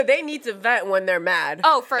They need to vent when they're mad.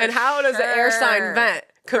 Oh, for And how does the air sign vent?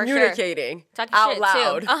 Communicating Talking out shit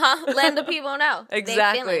loud. too. Letting the people know.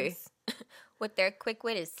 Exactly. With their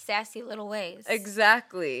quick-witted, sassy little ways.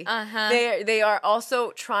 Exactly. They are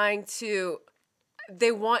also trying to.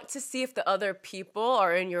 They want to see if the other people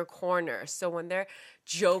are in your corner. So when they're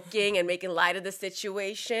joking and making light of the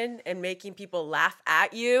situation and making people laugh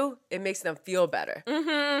at you, it makes them feel better.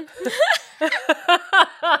 Mm-hmm.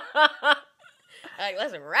 Like,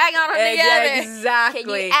 let's rag on them together. Exactly. Can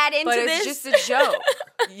you add into but this? It's just a joke.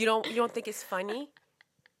 You don't think it's funny?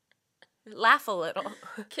 Laugh a little.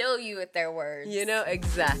 Kill you with their words. You know,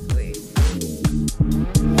 exactly.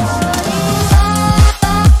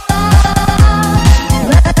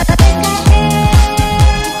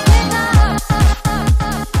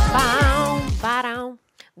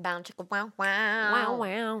 Bound chicka wow Wow, wow.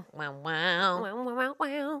 wow. Wow wow. Wow, wow,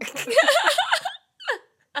 wow.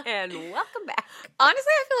 And welcome back.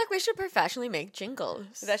 Honestly, I feel like we should professionally make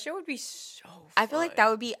jingles. That shit would be so fun. I feel like that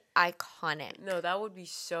would be iconic. No, that would be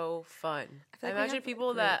so fun. I I imagine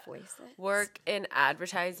people that work in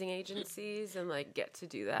advertising agencies and like get to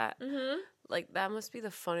do that. Mm-hmm. Like that must be the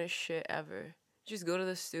funnest shit ever. Just go to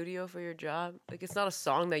the studio for your job. Like it's not a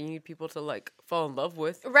song that you need people to like fall in love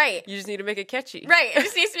with. Right. You just need to make it catchy. Right. It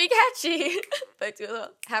just needs to be catchy. But do a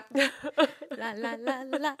little happy. La la la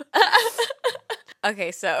la la.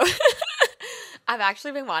 Okay, so I've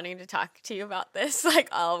actually been wanting to talk to you about this like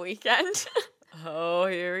all weekend. Oh,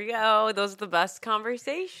 here we go. Those are the best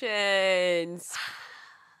conversations.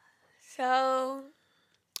 So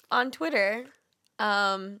on Twitter,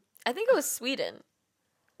 I think it was Sweden,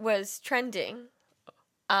 was trending.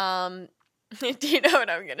 Do you know what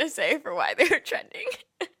I'm going to say for why they were trending?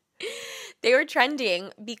 They were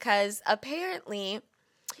trending because apparently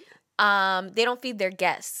they don't feed their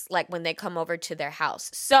guests like when they come over to their house.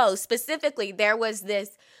 So specifically, there was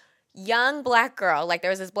this young black girl, like there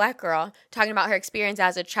was this black girl talking about her experience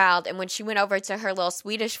as a child, and when she went over to her little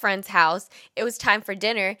Swedish friend's house, it was time for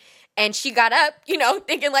dinner, and she got up, you know,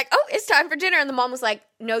 thinking like, oh, it's time for dinner, and the mom was like,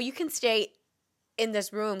 no, you can stay in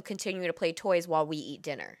this room continuing to play toys while we eat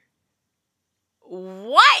dinner.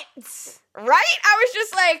 What? Right? I was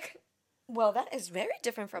just like, well, that is very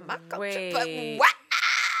different from my culture, but what?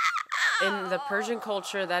 In the Persian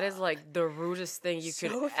culture, that is like the rudest thing you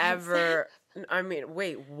could ever. I mean,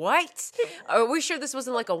 wait, what? Are we sure this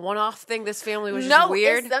wasn't like a one-off thing? This family was just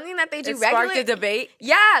weird? No, it's something that they do regularly. Sparked a debate?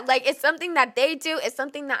 Yeah, like it's something that they do. It's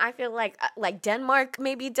something that I feel like Denmark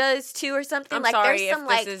maybe does too or something. I'm like sorry there's some if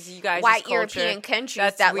like this is you guys' white culture. European countries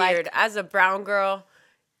That's that weird. like. As a brown girl,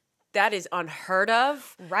 that is unheard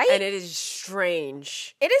of. Right? And it is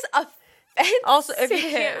strange. It is offensive. Also, if you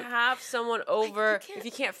can't have someone over, if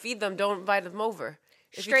you can't feed them, don't invite them over.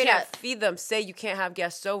 If Straight you can't up. feed them, say you can't have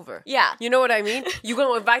guests over. Yeah. You know what I mean? You're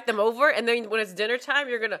going to invite them over, and then when it's dinner time,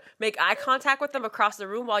 you're going to make eye contact with them across the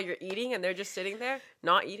room while you're eating, and they're just sitting there,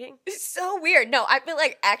 not eating. It's so weird. No, I feel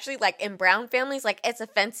like actually like in brown families, like it's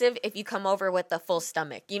offensive if you come over with a full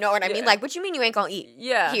stomach. You know what I mean? Like, what you mean you ain't going to eat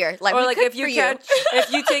here? Like, or we like cooked if you for catch,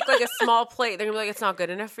 if you take like a small plate, they're going to be like, it's not good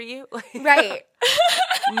enough for you. Right.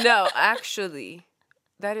 No, actually.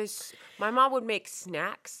 That is, my mom would make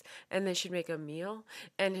snacks, and then she'd make a meal,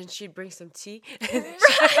 and then she'd bring some tea. And then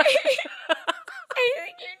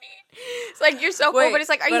It's like you're so full, but it's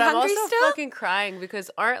like, are you hungry I'm also still? fucking crying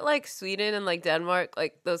because aren't like Sweden and like Denmark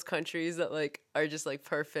like those countries that like are just like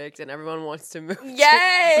perfect and everyone wants to move?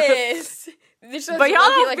 Yes. But y'all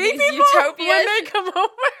don't feed people when they come over.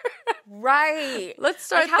 Right. Let's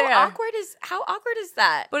start like, there. How awkward is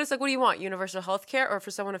that? But it's like, what do you want? Universal health care or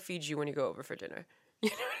for someone to feed you when you go over for dinner?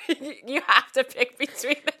 You have to pick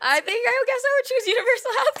between them. I guess I would choose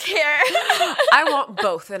universal health care. I want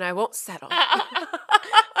both and I won't settle.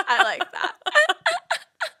 I like that.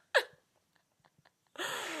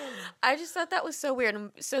 I just thought that was so weird and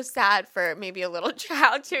so sad for maybe a little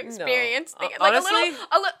child to experience. No. Like Honestly,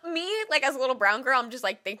 me, like as a little brown girl, I'm just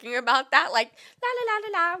like thinking about that, like la la la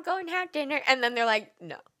la la, go and have dinner, and then they're like,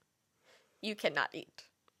 no, you cannot eat.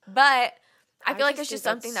 But I feel like it's just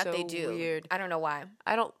something that they do. Weird. I don't know why.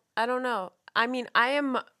 I don't know. I mean, I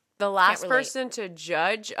am the last person to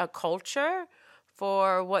judge a culture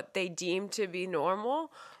for what they deem to be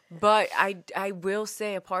normal, but I will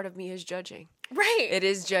say a part of me is judging. Right. It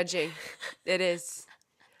is judging. It is.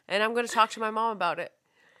 And I'm going to talk to my mom about it.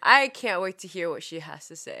 I can't wait to hear what she has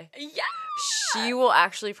to say. Yeah. She will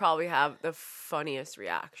actually probably have the funniest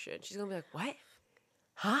reaction. She's going to be like, what?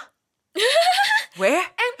 Huh? Where?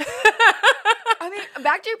 I mean,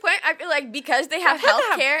 back to your point, I feel like because they have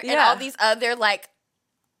healthcare and all these other like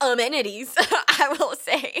amenities, I will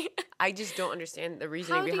say, I just don't understand the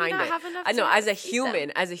reasoning How do you behind not it. have enough I know, to as a eat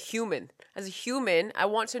them? human, I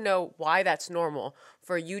want to know why that's normal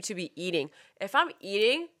for you to be eating. If I'm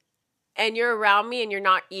eating and you're around me and you're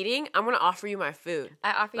not eating, I'm going to offer you my food.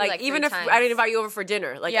 I offer you like even 3 if times. I didn't invite you over for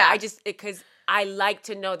dinner. Like, Yeah. I just, because I like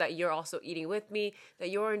to know that you're also eating with me, that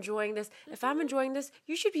you're enjoying this. If I'm enjoying this,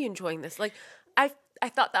 you should be enjoying this. Like, I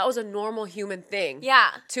thought that was a normal human thing. Yeah.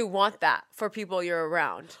 To want that for people you're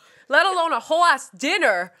around. Let alone a whole ass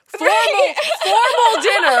dinner, formal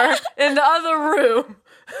dinner in the other room.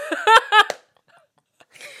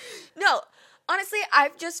 No, honestly,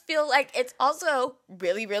 I just feel like it's also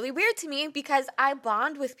really, really weird to me because I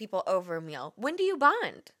bond with people over a meal. When do you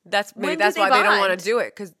bond? That's When do that's they why they don't want bond? to do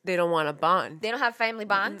it, because they don't want to bond. They don't have family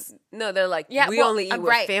bonds? No, they're like, Yeah, we well, only eat with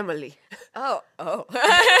right. family. Oh.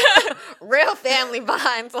 Real family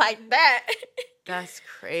bonds like that. That's That's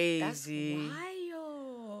crazy.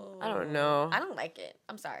 wild. I don't know. I don't like it.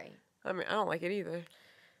 I'm sorry. I mean, I don't like it either.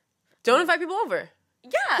 Don't invite people over.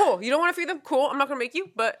 Yeah. Cool. You don't want to feed them? Cool. I'm not going to make you,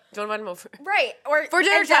 but don't invite them over. Right. Or For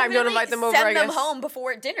dinner and time, don't definitely invite them over, Send I them guess. home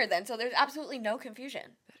before dinner then, so there's absolutely no confusion.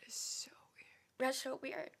 That is so weird. That's so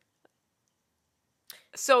weird.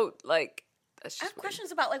 So, like, that's I just have weird.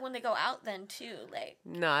 questions about like when they go out then too. Like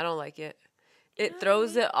No, I don't like it. It know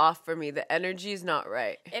throws what I it off for me. The energy is not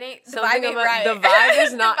right. it ain't the Something vibe ain't about- right. the vibe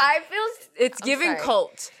is not- The vibe feels. It's I'm giving sorry.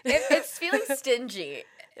 cult. It's feeling stingy.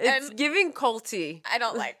 It's and giving culty. I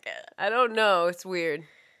don't like it. I don't know. It's weird.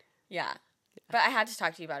 Yeah. But I had to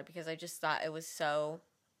talk to you about it because I just thought it was so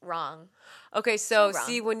wrong. Okay, so wrong.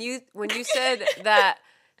 see when you said that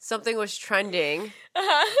something was trending,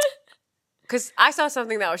 because I saw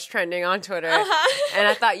something that was trending on Twitter, and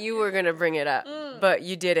I thought you were gonna bring it up, but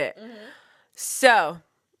you didn't. So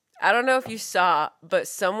I don't know if you saw, but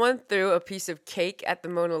someone threw a piece of cake at the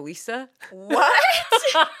Mona Lisa. What?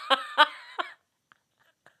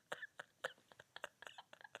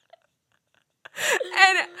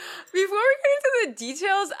 And before we get into the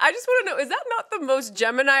details, I just want to know, is that not the most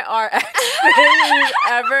Gemini RX thing you've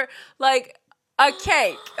ever, like, a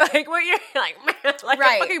cake? Like, what you're, like, man, like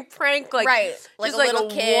Right. a fucking prank, like, Right. Like just a little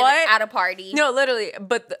kid what? at a party. No, literally,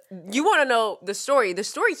 but you want to know the story. The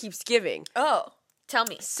story keeps giving. Oh. Tell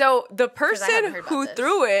me. So the haven't person heard about who this.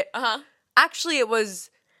 threw it, Uh-huh. actually, it was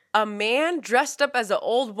a man dressed up as an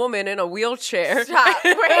old woman in a wheelchair. Stop.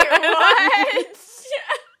 Wait, what?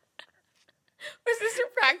 Was this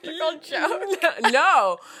a practical joke?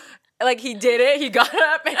 No. Like, he did it. He got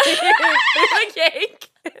up and he threw the cake.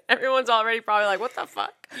 Everyone's already probably like, what the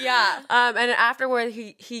fuck? Yeah. And afterward,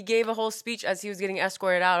 he gave a whole speech as he was getting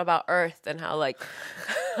escorted out about Earth and how, like,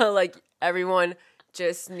 everyone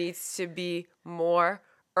just needs to be more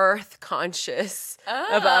Earth conscious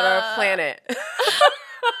about our planet.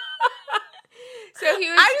 So he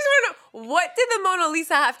was I just want to know, what did the Mona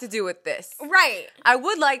Lisa have to do with this? right. I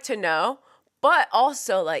would like to know, but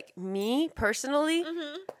also, like, me personally,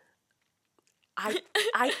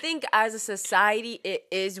 I think as a society, it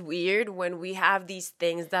is weird when we have these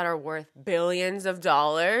things that are worth billions of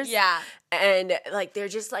dollars. Yeah. And, like, they're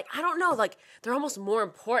just, like, I don't know, like, they're almost more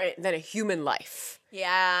important than a human life.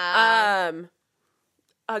 Yeah.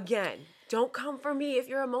 Again, don't come for me if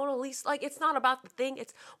you're a Mona Lisa. Like, it's not about the thing.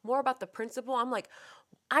 It's more about the principle. I'm like,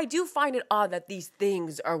 I do find it odd that these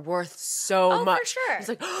things are worth so much. for sure. It's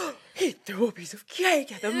like, oh, he threw a piece of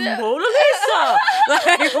cake at the Mona Lisa.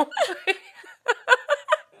 Like,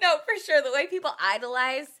 No, for sure. The way people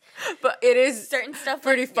idolize but it is certain stuff.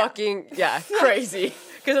 pretty like, yeah. fucking, crazy.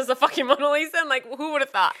 Because it's a fucking Mona Lisa. And, like, who would have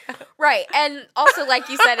thought? Right. And also, like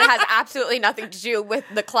you said, it has absolutely nothing to do with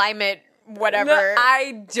the climate, whatever. No,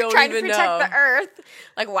 I don't trying to even protect know. the earth.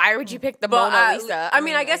 Like, why would you pick the But Mona Lisa? I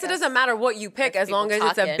mean, I guess it doesn't matter what you pick That's as long as people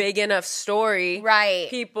it's a talking. big enough story. Right.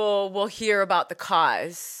 People will hear about the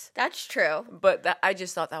cause. That's true. But I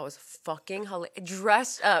just thought that was fucking hilarious.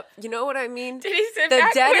 Dressed up. You know what I mean? Did he sit The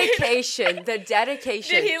back? dedication. The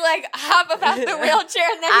dedication. Did he, like, hop up out the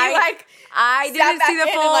wheelchair and then he, like... I sat didn't back see the in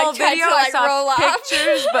and, full like, tried video. to, I like, saw roll off?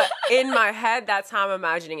 pictures, but in my head, that's how I'm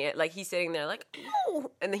imagining it. Like, he's sitting there like,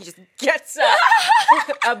 ooh, and then he just gets up.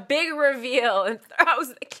 A big reveal and throws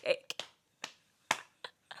the cake.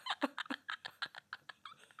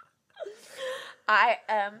 I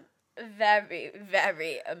am very,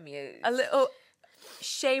 very amused. A little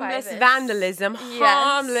shameless this. vandalism, Yes.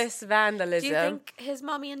 harmless vandalism. Do you think his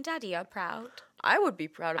mommy and daddy are proud? I would be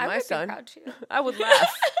proud of I my would son. be proud too. I would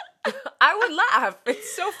laugh. I would laugh.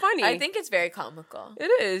 It's so funny. I think it's very comical.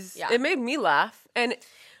 it is. Yeah. It made me laugh. And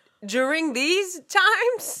during these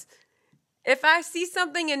times, if I see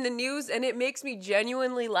something in the news and it makes me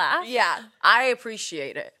genuinely laugh, Yeah. I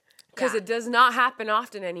appreciate it. because it does not happen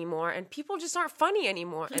often anymore, and people just aren't funny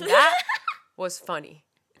anymore. And that was funny.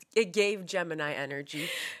 It gave Gemini energy,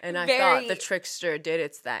 and I thought the trickster did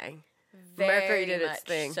its thing. Mercury did its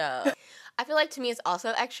thing. So. I feel like to me it's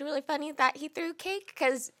also actually really funny that he threw cake,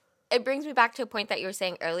 because it brings me back to a point that you were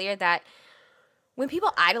saying earlier, that when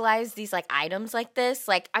people idolize these like items like this,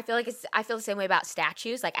 like I feel the same way about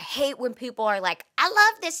statues. Like I hate when people are like, I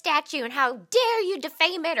love this statue and how dare you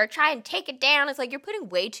defame it or try and take it down. It's like you're putting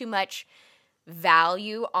way too much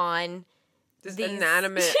value on this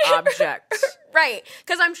inanimate object. Right.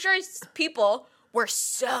 Because I'm sure people were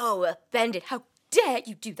so offended. How dare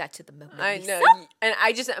you do that to the Mona Lisa? I know. And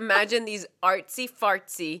I just imagine these artsy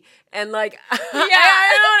fartsy and like,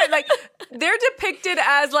 I don't know, like they're depicted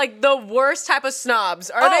as like the worst type of snobs.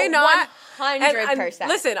 Are they not? 100%. And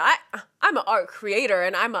listen, I'm an art creator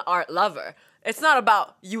and I'm an art lover. It's not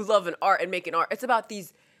about you loving art and making art. It's about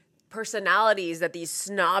these personalities that these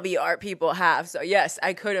snobby art people have. So yes,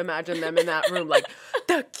 I could imagine them in that room like,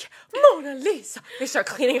 the Mona Lisa. They start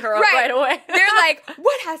cleaning her up right away. They're like,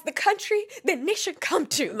 what has the country, the nation come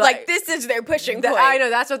to? Like this is their pushing point. I know,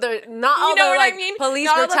 that's what they're, not all the like police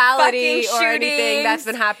brutality or anything that's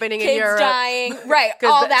been happening in Europe. Kids dying. Right,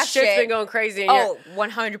 all that shit. Shit's been going crazy in Europe.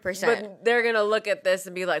 100%. But they're going to look at this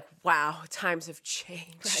and be like, wow, times have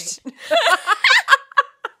changed. Right.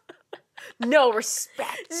 No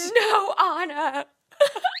respect. No honor.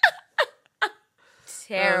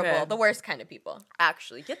 Terrible. Okay. The worst kind of people.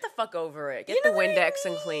 Actually, get the fuck over it. Get the Windex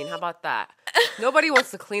and clean. How about that? Nobody wants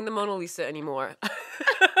to clean the Mona Lisa anymore.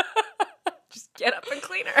 Just get up and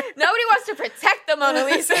clean her. Nobody wants to protect the Mona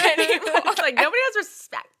Lisa anymore. Like, nobody has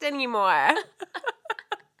respect anymore.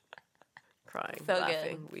 Crying, so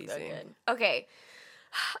laughing, good. wheezing. So good. Okay.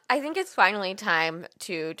 I think it's finally time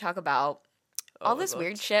to talk about all this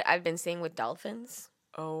weird shit I've been seeing with dolphins.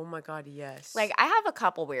 Oh my God, yes. Like, I have a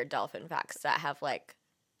couple weird dolphin facts that have, like,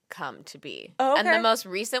 come to be. Oh, okay. And the most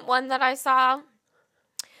recent one that I saw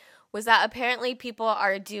was that apparently people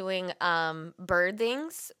are doing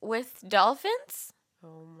birthings with dolphins.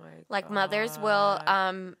 Oh my God. Like, mothers will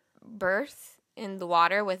birth in the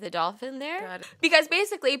water with a dolphin there. Because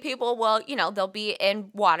basically people will, they'll be in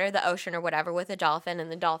water, the ocean or whatever, with a dolphin,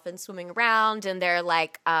 and the dolphin's swimming around, and they're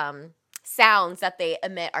like sounds that they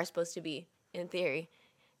emit are supposed to be, in theory,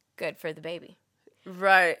 good for the baby.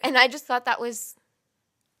 Right. And I just thought that was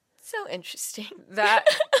so interesting. That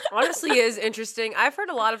honestly is interesting. I've heard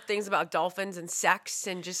a lot of things about dolphins and sex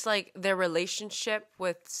and just like their relationship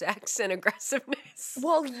with sex and aggressiveness.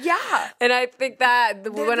 Well, yeah. And I think that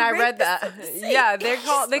when I read that,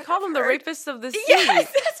 they call them the rapists of the sea. Yes,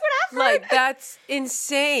 that's what I've heard. Like, that's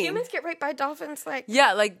insane. Humans get raped by dolphins like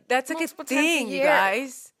that's like a thing, you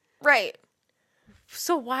guys. Right.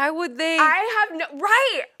 So why would they? I have no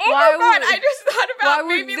right. Oh my God! I just thought about why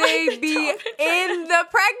maybe would they like be in the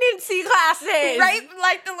pregnancy classes? Right,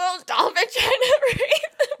 like the little dolphin trying to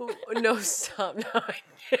breathe. No, stop! No,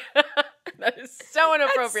 that is so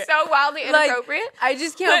inappropriate. That's so wildly inappropriate. Like, I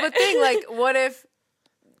just can't help but think, like, what if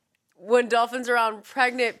when dolphins are around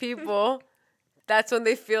pregnant people, that's when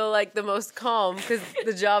they feel like the most calm because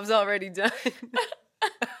the job's already done.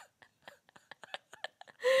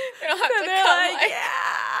 They don't have to come like,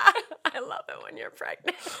 yeah. I love it when you're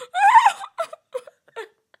pregnant.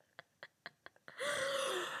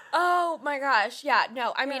 Oh my gosh. Yeah,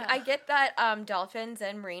 no. I mean, I get that dolphins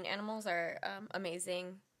and marine animals are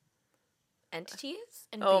amazing entities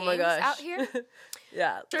and beings out here.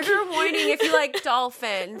 Yeah. Trigger warning if you like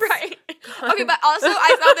dolphins. Right. Okay, but also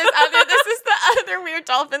I saw this is the other weird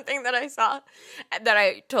dolphin thing that I saw that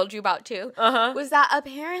I told you about too. Was that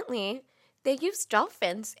apparently they use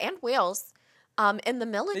dolphins and whales in the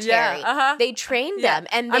military. Yeah, They train them,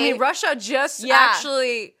 and Russia just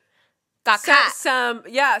actually got caught.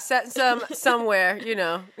 Set some somewhere. You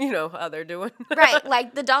know how they're doing. Right,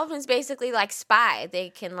 like the dolphins basically like spy. They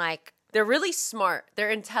can like they're really smart. They're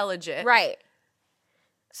intelligent. Right.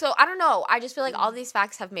 So, I don't know. I just feel like all these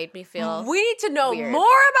facts have made me feel we need to know weird. more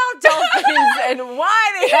about dolphins and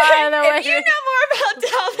why they are the way. If you know more about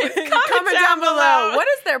dolphins, comment down below. What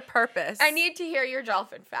is their purpose? I need to hear your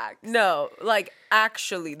dolphin facts. No, like,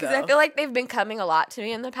 actually, though. Because I feel like they've been coming a lot to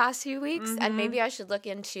me in the past few weeks, and maybe I should look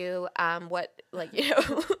into what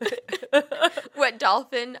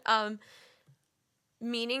dolphin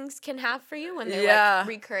meanings can have for you when they're like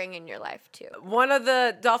recurring in your life too. One of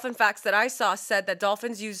the dolphin facts that I saw said that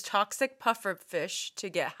dolphins use toxic puffer fish to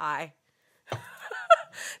get high.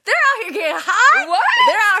 They're out here getting high. What?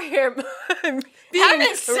 They're out here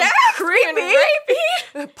being sex, creepy,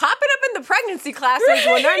 popping up in the pregnancy classes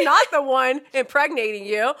when they're not the one impregnating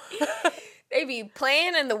you. They be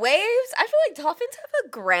playing in the waves. I feel like dolphins have a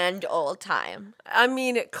grand old time. I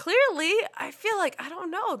mean, clearly, I feel like, I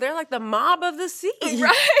don't know, they're like the mob of the sea.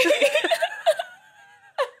 Right.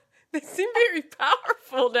 They seem very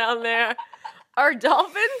powerful down there. Are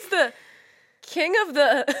dolphins the king of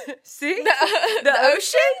the sea? The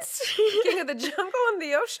oceans? King of the jungle and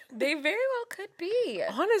the ocean? They very well could be.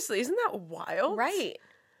 Honestly, isn't that wild? Right.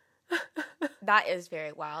 That is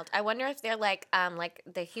very wild. I wonder if they're like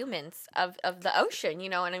the humans of the ocean, you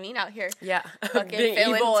know what I mean? Out here. Yeah. Fucking Being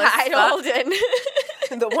feeling evil as entitled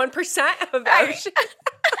fuck. and The 1% of the Right. ocean.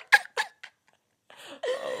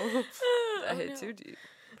 That hit too deep.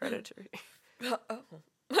 Predatory.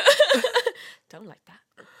 Don't like that.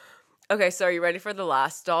 Okay, so are you ready for the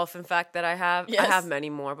last dolphin fact that I have? Yes. I have many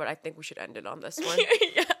more, but I think we should end it on this one.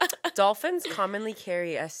 Yeah. Dolphins commonly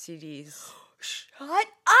carry STDs. Shut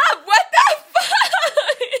up! What the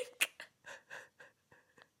fuck?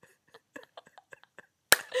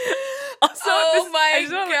 Also, Oh my I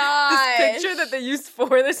just want gosh. this picture that they used for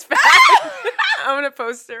this fact. I'm gonna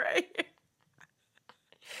post it right here.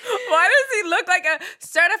 Why does he look like a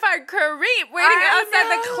certified creep waiting outside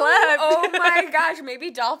the club? Oh my gosh, maybe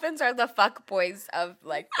dolphins are the fuck boys of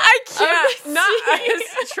like. I of can't. the Not sea.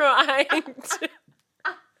 us trying to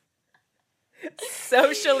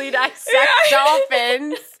socially dissect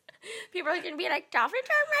dolphins. People are gonna be like, dolphins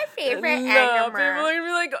are my favorite No, animal. people are gonna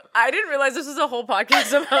be like, I didn't realize this was a whole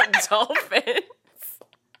podcast about dolphins.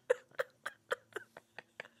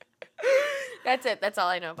 That's it. That's all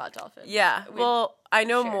I know about dolphins. Yeah, well, I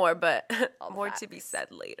know Sure. more, but All more facts. to be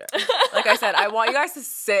said later. Like I said, I want you guys to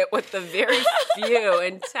sit with the very few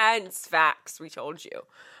intense facts we told you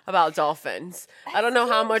about dolphins. I don't know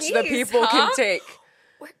how much the STDs, people huh? can take.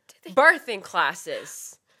 Where did they? Birthing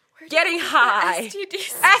classes, Where did getting they get high,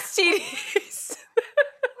 STDs? STDs.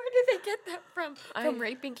 Where did they get that from? From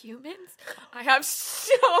raping humans? I have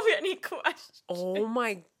so many questions. Oh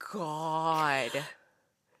my God.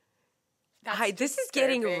 That's This is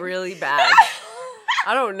getting disturbing. really bad.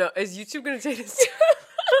 I don't know. Is YouTube going to take this?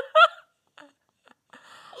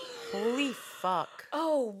 Holy fuck.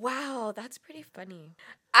 Oh, wow. That's pretty funny.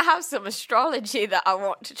 I have some astrology that I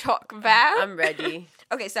want to talk about. I'm ready.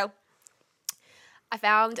 Okay, so I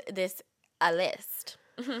found a list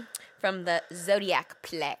from the Zodiac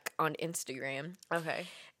Pleck on Instagram. Okay.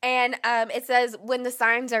 And it says when the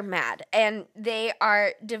signs are mad, and they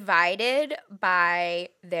are divided by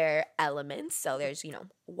their elements. So there's,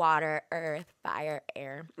 water, earth, fire,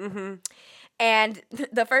 air. Mm-hmm. And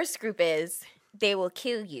the first group is they will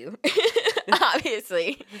kill you.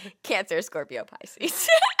 Obviously, Cancer, Scorpio, Pisces.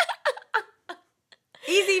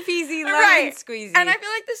 Easy peasy, lemon Right. squeezy. And I feel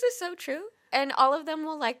like this is so true. And all of them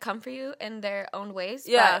will come for you in their own ways.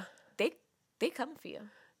 Yeah. But they come for you.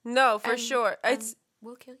 No, for And- sure. and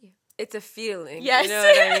we'll kill you. It's a feeling. Yes. You know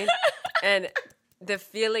what I mean? And the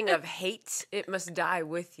feeling of hate, it must die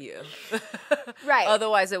with you. Right.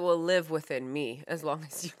 Otherwise, it will live within me as long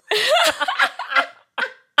as you.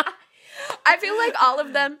 I feel like all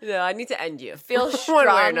of them Yeah, I need to end you. feel One way or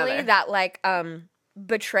strongly another. that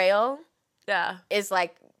betrayal Yeah. is the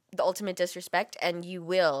ultimate disrespect, and you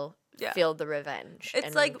will Yeah. feel the revenge. It's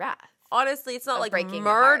and like- wrath. Honestly, it's not Of like breaking your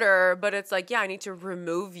heart. murder, but it's like, yeah, I need to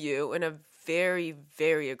remove you in a very,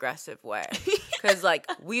 very aggressive way. Because,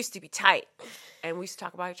 we used to be tight and we used to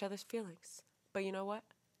talk about each other's feelings. But you know what?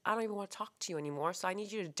 I don't even want to talk to you anymore, so I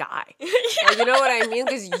need you to die. Like, you know what I mean?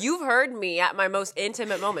 Because you've heard me at my most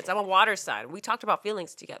intimate moments. I'm a water sign. We talked about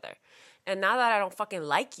feelings together. And now that I don't fucking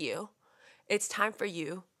like you, it's time for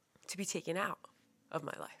you to be taken out of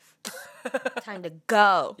my life. Time to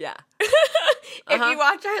go. Yeah. If you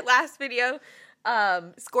watch our last video,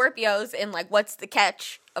 Scorpios and what's the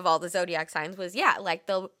catch of all the zodiac signs was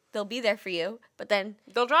they'll be there for you, but then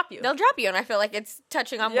They'll drop you. they'll drop you, and I feel like it's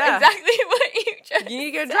touching on Yeah. exactly what you just You need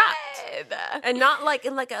to get said. dropped. And not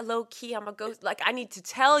in a low key, I'm a ghost. I need to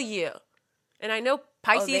tell you. And I know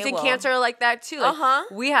Pisces they and will. Cancer are like that too.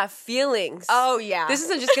 We have feelings. Oh yeah, This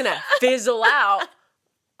isn't just gonna fizzle out.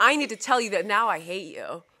 I need to tell you that now I hate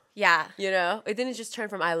you. yeah, You know? It didn't just turn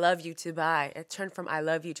from I love you to bye. It turned from I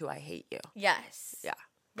love you to I hate you. yes, Yeah.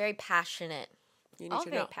 very passionate. You need All to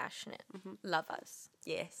very know. passionate. Love us,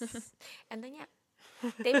 Yes. and then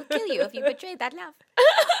they will kill you if you betray that love.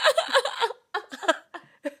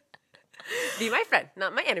 Be my friend,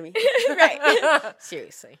 not my enemy. Right?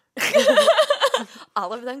 Seriously,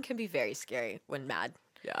 all of them can be very scary when mad.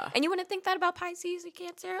 Yeah. And you wouldn't think that about Pisces and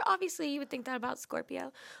Cancer. Obviously, you would think that about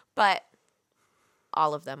Scorpio. But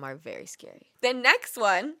all of them are very scary. The next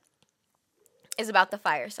one is about the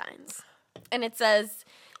fire signs. And it says,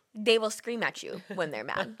 they will scream at you when they're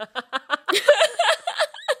mad.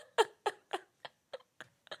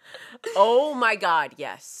 Oh my God,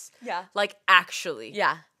 yes. Yeah. Like, actually.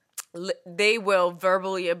 Yeah. They will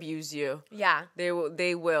verbally abuse you. Yeah. They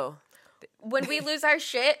will. When we lose our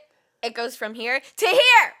shit, it goes from here to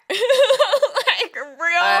here. Like,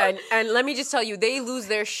 real. And let me just tell you, they lose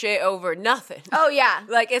their shit over nothing. Oh, yeah.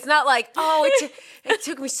 Like, it's not like, oh, it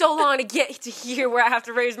took me so long to get to here where I have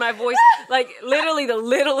to raise my voice. Like, literally the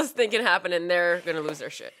littlest thing can happen and they're going to lose their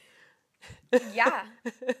shit. Yeah.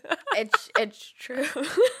 It's true.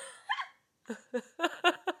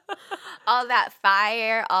 All that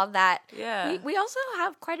fire, all that. Yeah. We also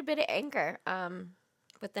have quite a bit of anger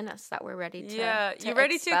within us that we're ready to you're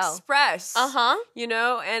ready expel. to express. Uh-huh. You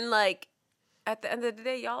know, and like, at the end of the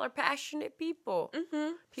day, y'all are passionate people.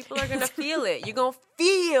 Mm-hmm. People are going to feel it. You're going to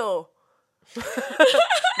feel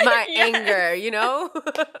my anger, you know?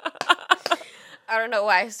 I don't know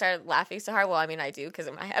why I started laughing so hard. Well, I mean, I do, because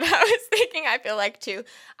in my head I was thinking, I feel like, too,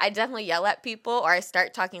 I definitely yell at people or I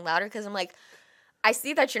start talking louder because I'm like, I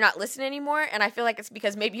see that you're not listening anymore, and I feel like it's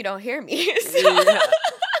because maybe you don't hear me. So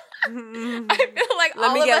Yeah. I feel like Let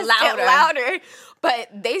all me of get us louder. get louder, but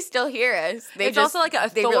they still hear us. It's also like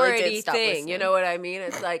an they really did authority stop thing. listening. You know what I mean?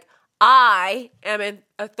 It's like, I am an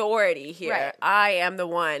authority here. Right. I am the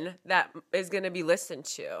one that is going to be listened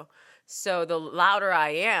to. So the louder I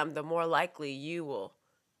am, the more likely you will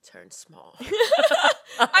turn small. I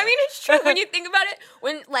mean, it's true when you think about it.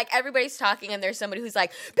 When like everybody's talking and there's somebody who's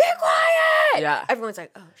like, "Be quiet!" Yeah. Everyone's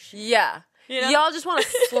like, "Oh shit!" Yeah. You know? Y'all just want to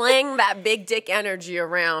sling that big dick energy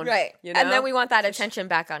around. Right. You know? And then we want that attention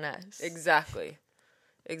back on us. Exactly.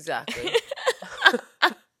 Which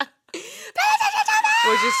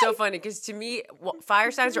is so funny because to me,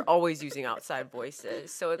 fire signs are always using outside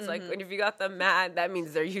voices. So it's like, if you got them mad, that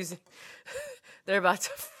means they're about to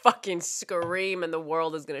fucking scream and the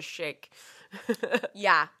world is going to shake.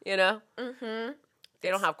 Yeah. You know? Mm-hmm. They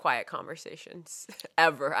don't have quiet conversations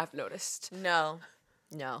ever, I've noticed. No.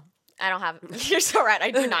 I don't have. You're so right. I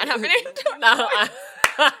do not have any. No,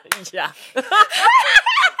 yeah.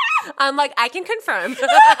 I'm like, I can confirm.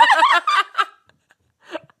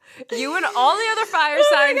 You and all the other fire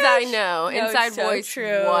signs I know. Inside so voice,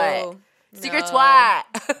 true. what? Secrets, No. what?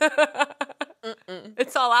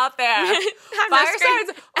 It's all out there. Fire scared.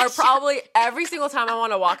 signs are probably every single time I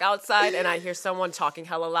want to walk outside and I hear someone talking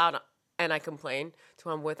hella loud and I complain to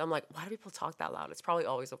who I'm with. I'm like, why do people talk that loud? It's probably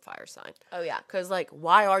always a fire sign. Oh yeah. Because like,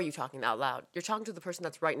 why are you talking that loud? You're talking to the person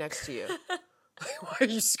that's right next to you. Why are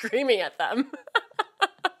you screaming at them?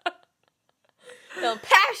 So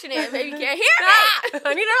passionate, maybe you can't hear me.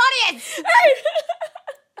 I need an audience.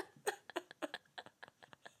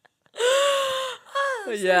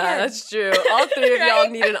 Yeah, that's true. All three of y'all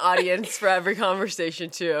need an audience for every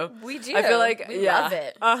conversation too. We do. I feel like we love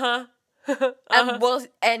it. Uh-huh.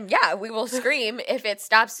 We will scream if it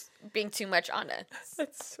stops being too much on us.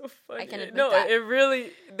 That's so funny. I can admit no, that. they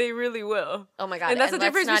really will. Oh my God. And that's the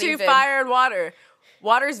difference between fire and water.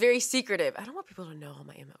 Water is very secretive. I don't want people to know all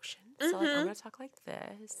my emotions. So like, I'm gonna talk like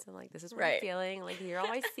this, and like this is what I'm feeling. Like here are all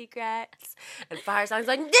my secrets. And fire signs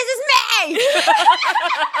like, this is me.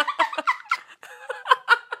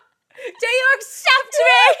 Do you accept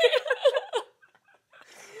me?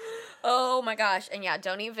 Oh my gosh. And yeah,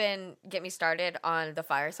 don't even get me started on the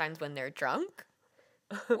fire signs when they're drunk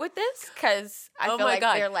with this, because I feel like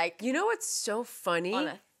they're like, you know what's so funny? on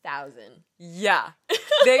 1,000. Yeah,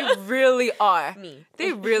 they really are. Me.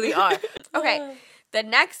 They really are. Okay, the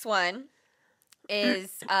next one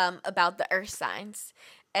is about the earth signs.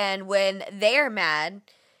 And when they are mad,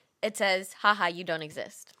 it says, haha, you don't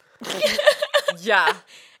exist. Yeah.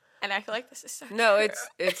 And I feel like this is so No, true.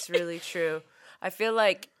 it's really true. I feel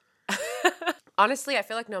like, honestly, I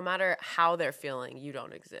feel like no matter how they're feeling, you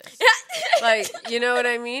don't exist. Like, you know what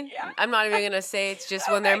I mean? Yeah. I'm not even going to say it's just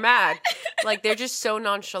when they're mad. Like, they're just so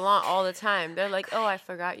nonchalant all the time. They're like, oh, I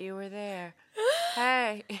forgot you were there.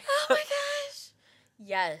 Hey. Oh my gosh.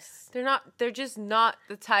 Yes. They're just not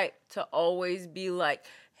the type to always be like,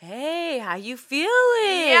 hey, how you feeling?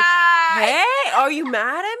 Yeah. Hey, are you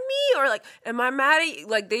mad at me? Or like, am I mad at you?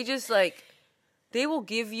 Like, they will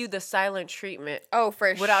give you the silent treatment. Oh,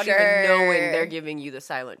 for without sure. even knowing they're giving you the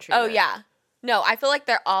silent treatment. Oh, yeah. No, I feel like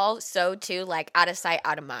they're all so, too, like, out of sight,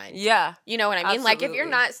 out of mind. Yeah. You know what I mean? Like, if you're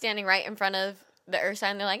Absolutely. not standing right in front of the earth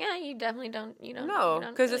sign, they're like, you definitely don't, No,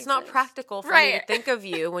 because it's not practical for me to think of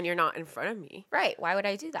you when you're not in front of me. Right. Why would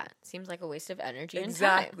I do that? Seems like a waste of energy and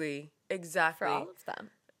time Exactly. for all of them.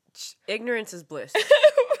 Ignorance is bliss.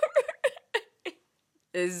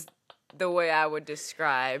 Is the way I would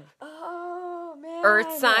describe Oh, man.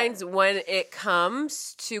 earth signs when it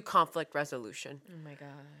comes to conflict resolution. Oh, my God.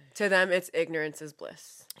 To them, it's ignorance is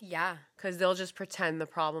bliss. Yeah. Because they'll just pretend the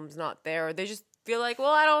problem's not there. Or they just feel like,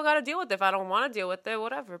 well, I don't got to deal with it. If I don't want to deal with it,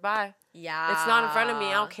 whatever, bye. Yeah. It's not in front of me.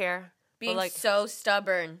 I don't care. Being like, so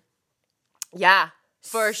stubborn. Yeah,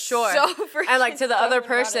 for sure. So and like to the other stubborn about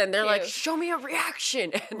person, it, they're too. like, show me a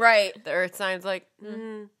reaction. And Right. the earth sign's like,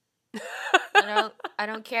 I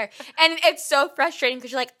don't care. And it's so frustrating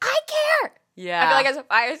because you're like, I care. Yeah. I feel like as a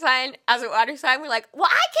fire sign, as a water sign, we're like, well,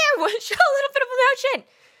 I care. Well, show a little bit of emotion.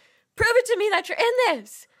 Prove it to me that you're in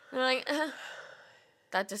this. And we're like,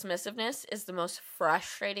 that dismissiveness is the most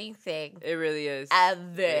frustrating thing. It really is.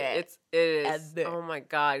 Ever. It is. Ever. Oh my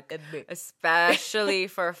God. Ever. Especially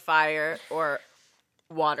for fire or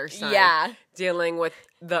water sign. Yeah. Dealing with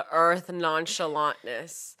the earth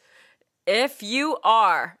nonchalantness. If you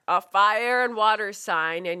are a fire and water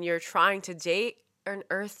sign and you're trying to date an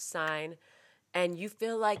earth sign and you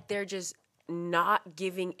feel like they're just not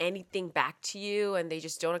giving anything back to you and they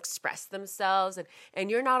just don't express themselves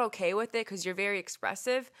and you're not okay with it because you're very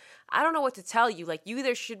expressive, I don't know what to tell you. Like, you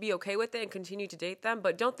either should be okay with it and continue to date them,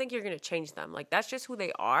 but don't think you're going to change them. Like, that's just who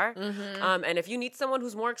they are. Mm-hmm. And if you need someone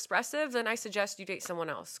who's more expressive, then I suggest you date someone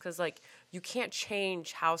else because, like, you can't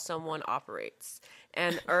change how someone operates.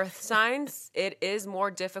 And earth signs, it is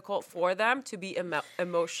more difficult for them to be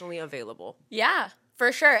emotionally available. Yeah,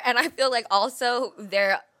 for sure. And I feel like also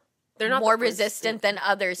they're not more resistant than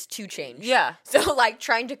others to change. Yeah. So, like,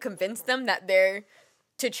 trying to convince them that they're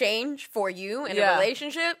to change for you in a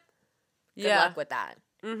relationship, good luck with that.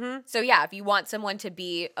 Mm-hmm. So, yeah, if you want someone to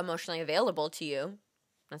be emotionally available to you,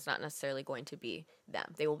 that's not necessarily going to be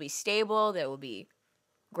them. They will be stable. They will be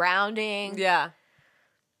grounding. Yeah.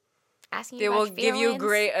 Asking they you will about give you feelings.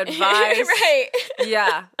 great advice. Right.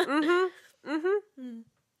 Yeah. Mm-hmm. Mm-hmm.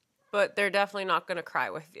 But they're definitely not going to cry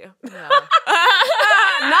with you. No.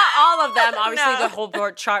 Not all of them. Obviously, No. the whole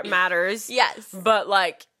birth chart matters. Yes. But,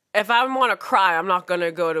 like, if I want to cry, I'm not going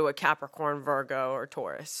to go to a Capricorn, Virgo, or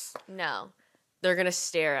Taurus. No. They're going to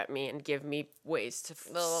stare at me and give me ways to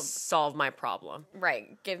solve my problem.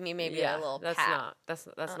 Right. Give me maybe a little that's pat. not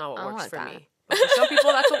that's not what works for that. me. But for some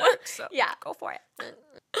people, that's what works. So Yeah. go for it.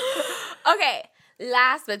 Okay.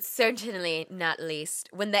 Last but certainly not least,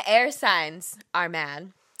 when the air signs are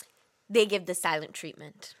mad, they give the silent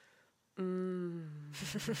treatment. I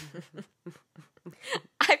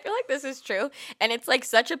feel like this is true. And it's like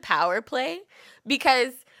such a power play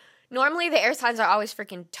because normally the air signs are always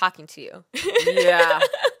freaking talking to you. Yeah.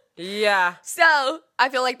 Yeah. So I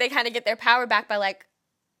feel like they kind of get their power back by like,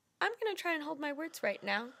 I'm going to try and hold my words right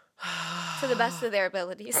now to the best of their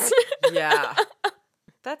abilities. Yeah.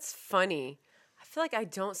 That's funny. I feel like I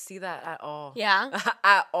don't see that at all. Yeah.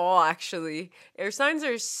 At all, actually. Air signs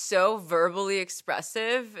are so verbally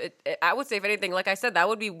expressive. I would say, if anything, like I said, that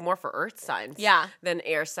would be more for earth signs than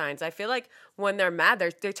air signs. I feel like when they're mad,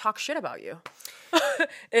 they talk shit about you,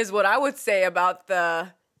 is what I would say about the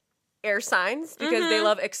air signs, because they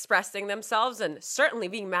love expressing themselves, and certainly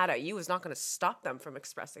being mad at you is not going to stop them from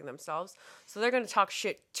expressing themselves. So they're going to talk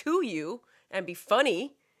shit to you and be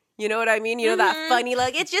funny. You know what I mean? You know, that funny,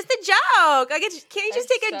 like, it's just a joke. Like, can't you just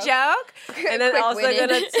take a joke? And then also going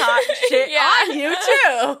to talk shit on you,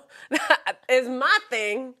 too. That is my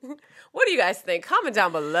thing. What do you guys think? Comment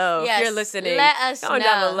down below if you're listening. Let us Comment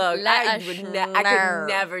know. down below. I could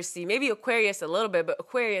never see. Maybe Aquarius a little bit, but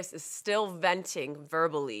Aquarius is still venting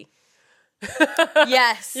verbally.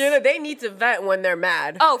 Yes. You know, they need to vent when they're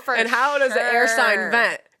mad. Oh, for And how does the air sign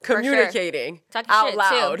vent? Communicating out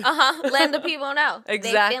loud. Too. Letting the people know.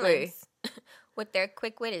 Exactly. With their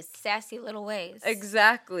quick-witted, sassy little ways.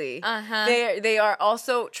 Exactly. They are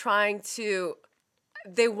also trying to,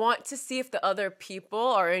 they want to see if the other people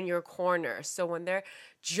are in your corner. So when they're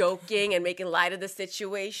joking and making light of the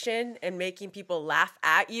situation and making people laugh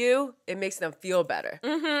at you, it makes them feel better.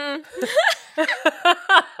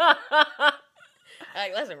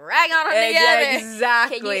 Like, let's rag on them together.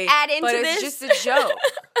 Exactly. Can you add into but this? It's just a joke.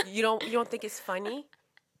 You don't think it's funny?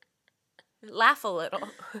 Laugh a little.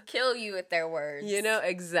 Kill you with their words. You know,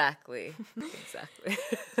 exactly. Exactly.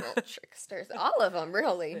 Little tricksters. All of them,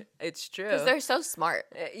 really. It's true. Because they're so smart.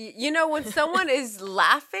 You know, when someone is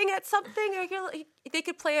laughing at something, they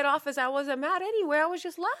could play it off as I wasn't mad anyway. I was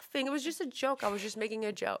just laughing. It was just a joke. I was just making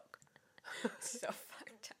a joke. So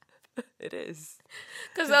fucked up. It is.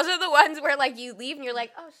 Because those are the ones where, like, you leave and you're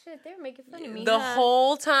like, oh, shit, they were making fun of me. The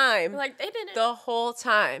whole time. You're like, they didn't. The whole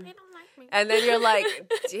time. They don't like me. And then you're like,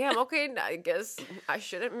 damn, okay, I guess I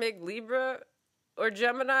shouldn't make Libra or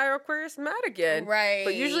Gemini or Aquarius mad again. Right.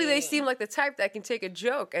 But usually they seem like the type that can take a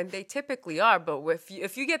joke, and they typically are. But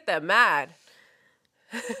if you get them mad,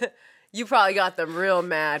 you probably got them real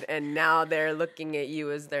mad, and now they're looking at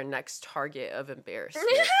you as their next target of embarrassment.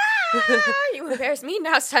 You embarrass me,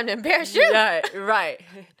 now it's time to embarrass you. Yeah, right.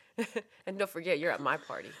 And don't forget, you're at my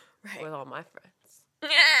party with all my friends.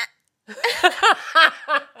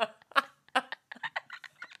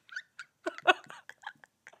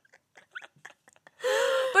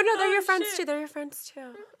 But no, they're your friends too. They're your friends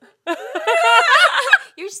too.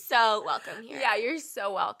 You're so welcome here. Yeah, you're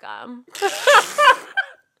so welcome.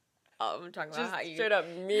 Oh, I'm talking about Just how you straight up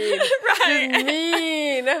mean. right. Just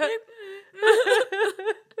mean.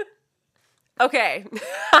 Okay.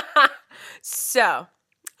 So,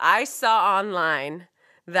 I saw online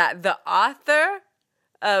that the author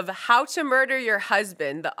of How to Murder Your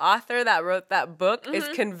Husband, the author that wrote that book, is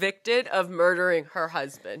convicted of murdering her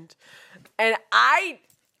husband. And I'm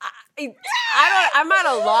at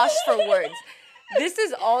a loss for words. This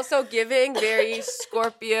is also giving very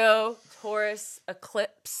Scorpio, Taurus,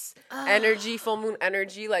 eclipse energy, full moon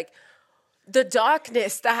energy, like the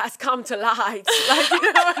darkness that has come to light. Like,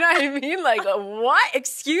 you know what I mean? Like, what?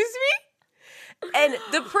 Excuse me? And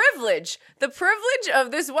the privilege of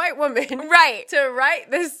this white woman, to write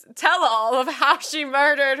this tell-all of how she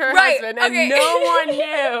murdered her husband, and no one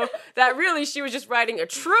knew that really she was just writing a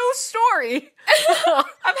true story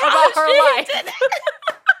about her life.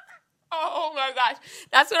 Oh my gosh,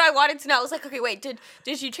 that's what I wanted to know. I was like, okay, wait, did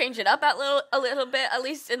she change it up a little bit, at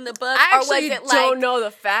least in the book? I actually or was it don't know the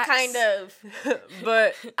facts, kind of,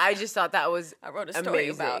 but I just thought that was I wrote a story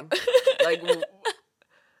amazing. about. Like,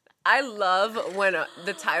 I love when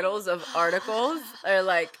the titles of articles are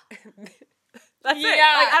like, that's it.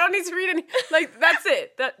 Like, I don't need to read any. Like, that's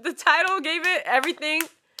it. The title gave it everything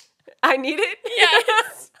I needed.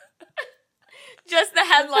 Yes. Just the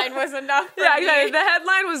headline was enough for me. Exactly. The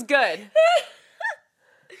headline was good.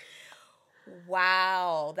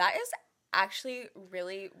 Wow. That is actually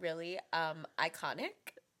really, really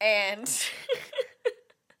iconic and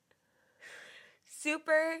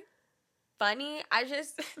super funny.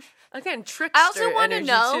 Again, trickster I also want to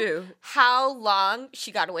know too. how long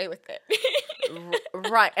she got away with it.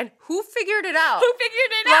 Right, and who figured it out? Who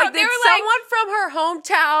figured it out? Like, did someone from her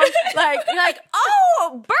hometown, like,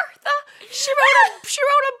 oh, Bertha, she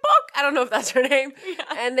wrote a book. I don't know if that's her name. Yeah.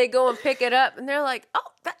 And they go and pick it up, and they're like,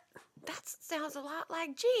 oh, that sounds a lot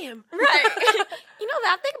like Jim. Right. You know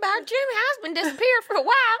that thing about Jim has been disappeared for a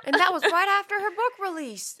while. And that was right after her book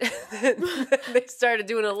release. They started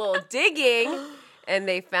doing a little digging, and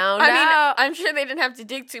they found out. I'm sure they didn't have to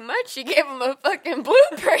dig too much. She gave them a fucking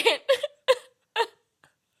blueprint.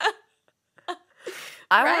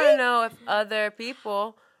 I want to know if other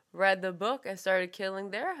people read the book and started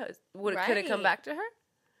killing their husband. Could it come back to her?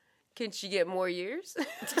 Can she get more years?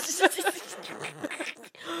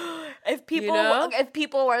 If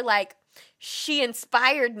people were like, she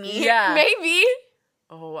inspired me, maybe.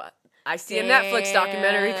 Oh, I see a Netflix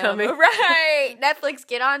documentary coming. Right. Netflix,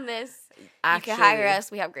 get on this. Actually, you can hire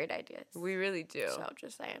us. We have great ideas. We really do. So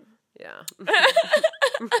just saying. Yeah.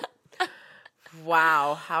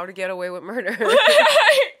 Wow, how to get away with murder.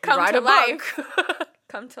 Write a life.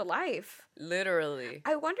 Come to life. Literally.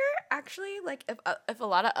 I wonder, actually, like, if a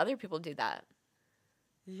lot of other people do that.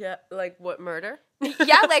 Yeah, like what, murder?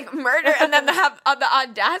 Yeah, like murder, and then they have the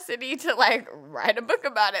audacity to, like, write a book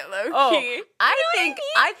about it, low-key. Oh,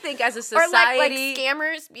 I think as a society... Or, like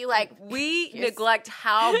scammers be like... We neglect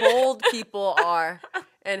how bold people are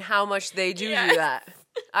and how much they do that.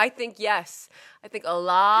 I think, yes. I think a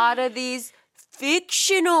lot of these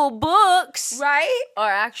fictional books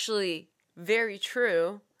are actually very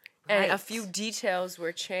true, and a few details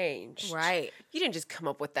were changed. Right. You didn't just come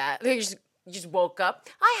up with that. You just woke up.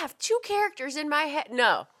 I have two characters in my head.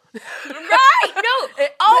 No. Right. No.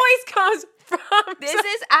 It always comes from... This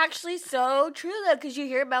is actually so true, though, because you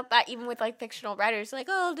hear about that even with, like, fictional writers. Like,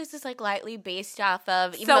 oh, this is, like, lightly based off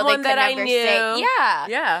of... Even someone though they that I knew.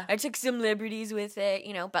 Yeah. I took some liberties with it,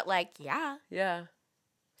 you know, but, like, yeah. Yeah.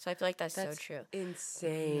 So I feel like that's so true.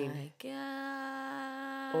 Insane. Oh my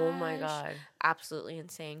gosh. Oh my God. Absolutely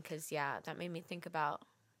insane, because, that made me think about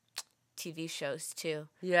TV shows, too.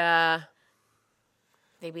 Yeah.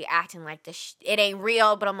 They be acting like it ain't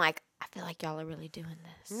real, but I'm like, I feel like y'all are really doing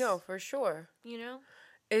this. No, for sure. You know?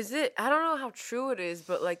 Is it? I don't know how true it is,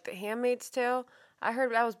 but like The Handmaid's Tale, I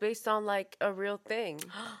heard that was based on like a real thing.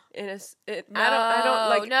 I don't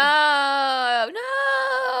like.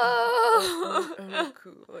 I'm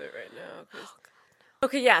cool right now.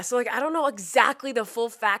 Okay, yeah. So like, I don't know exactly the full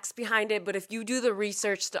facts behind it, but if you do the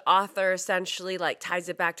research, the author essentially like ties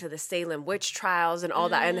it back to the Salem witch trials and all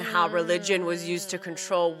that, and how religion was used to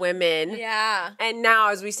control women. Yeah. And now,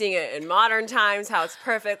 as we see it in modern times, how it's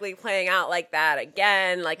perfectly playing out like that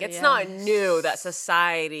again. Like, it's not new that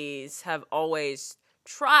societies have always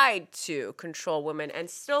tried to control women and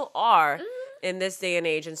still are in this day and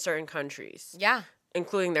age in certain countries. Yeah.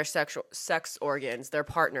 including their sex organs, their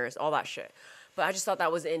partners, all that shit. But I just thought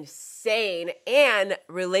that was insane. And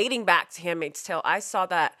relating back to Handmaid's Tale, I saw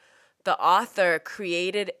that the author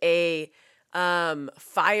created a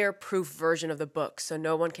fireproof version of the book, so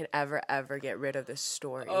no one can ever get rid of this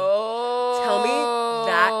story. Oh, tell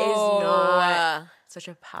me that is not such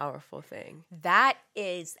a powerful thing. That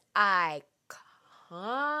is iconic,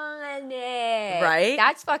 right?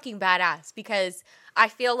 That's fucking badass, because I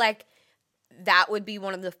feel like that would be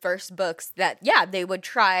one of the first books that they would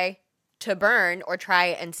try to burn or try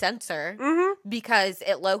and censor, because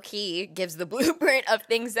it low-key gives the blueprint of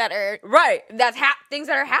things that are things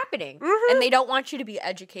that are happening, and they don't want you to be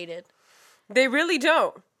educated. They really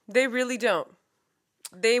don't.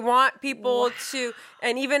 They want people to,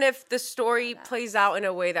 and even if the story plays out in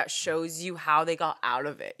a way that shows you how they got out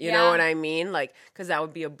of it, you know what I mean? Like, because that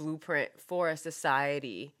would be a blueprint for a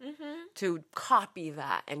society to copy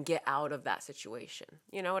that and get out of that situation.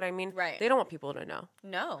 You know what I mean? Right. They don't want people to know.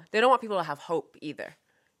 No. They don't want people to have hope either.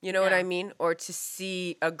 You know what I mean? Or to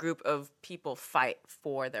see a group of people fight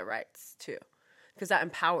for their rights too. Because that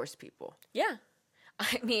empowers people. Yeah.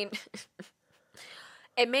 I mean,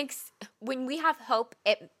 when we have hope,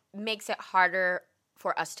 it makes it harder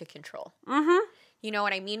for us to control. You know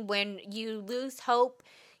what I mean? When you lose hope,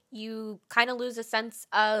 you kind of lose a sense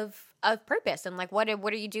of purpose and like, what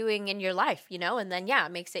are you doing in your life, you know? And then,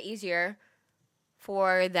 it makes it easier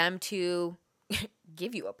for them to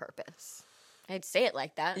give you a purpose. I'd say it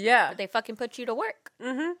like that. Yeah. But they fucking put you to work.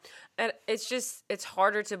 And it's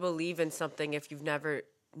harder to believe in something if you've never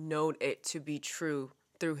known it to be true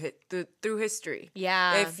through history.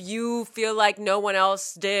 Yeah. If you feel like no one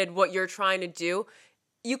else did what you're trying to do,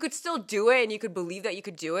 you could still do it and you could believe that you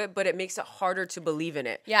could do it, but it makes it harder to believe in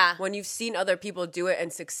it. Yeah. When you've seen other people do it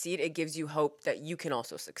and succeed, it gives you hope that you can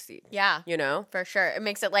also succeed. Yeah. You know? For sure. It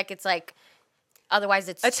makes it like it's like, otherwise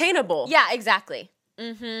it's attainable. Yeah, exactly.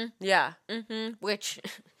 Yeah. Which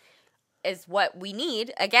is what we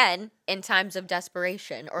need, again, in times of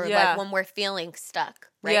desperation or like when we're feeling stuck,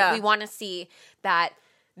 right? Yeah. We want to see that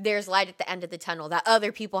there's light at the end of the tunnel, that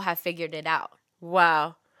other people have figured it out.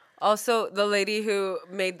 Wow. Also, the lady who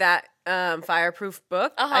made that fireproof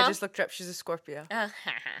book, I just looked her up. She's a Scorpio.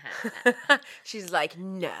 She's like,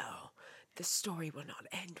 no, the story will not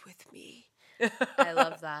end with me. I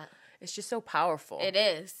love that. It's just so powerful. It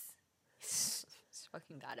is. It's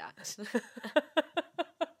fucking badass.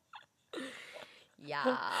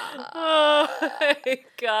 Yeah. Oh my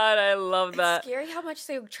God, I love that. It's scary how much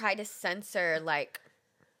they try to censor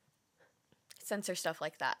stuff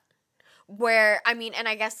like that. Where, I mean, and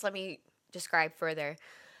I guess let me describe further.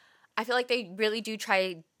 I feel like they really do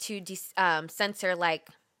try to censor like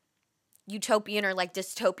utopian or like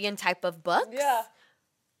dystopian type of books. Yeah.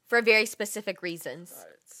 For very specific reasons. God,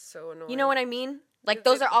 it's so annoying. You know what I mean? Like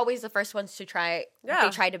those are always the first ones to try. Yeah.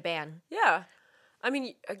 They try to ban. Yeah. I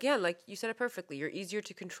mean, again, like you said it perfectly. You're easier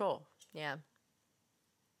to control. Yeah.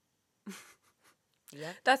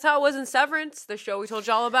 Yeah. That's how it was in Severance, the show we told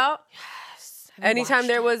y'all about. Yes. Anytime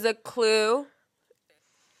there was a clue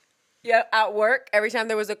at work, every time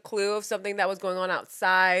there was a clue of something that was going on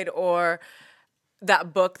outside, or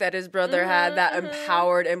that book that his brother had that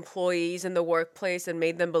empowered employees in the workplace and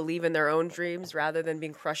made them believe in their own dreams rather than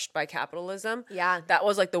being crushed by capitalism. Yeah. That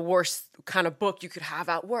was like the worst kind of book you could have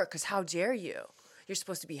at work, because how dare you? You're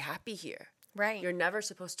supposed to be happy here. Right. You're never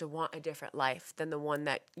supposed to want a different life than the one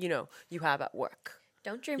that, you have at work.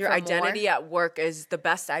 Don't dream Your for identity more. at work is the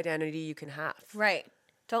best identity you can have. Right.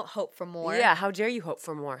 Don't hope for more. Yeah, how dare you hope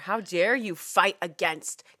for more? How dare you fight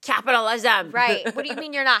against capitalism? Right. What do you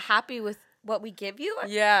mean you're not happy with what we give you?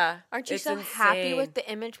 Yeah. Aren't you it's so insane. happy with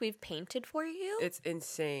the image we've painted for you? It's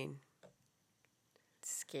insane.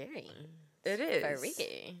 It's scary. It is.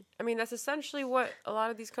 Very. I mean, that's essentially what a lot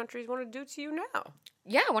of these countries want to do to you now.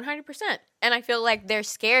 Yeah, 100%. And I feel like they're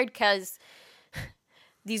scared because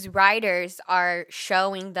these writers are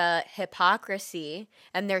showing the hypocrisy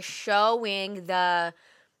and they're showing the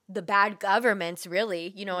bad governments,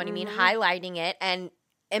 really, you know what I mean, highlighting it and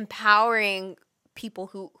empowering people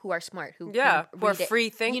who are smart, who are read free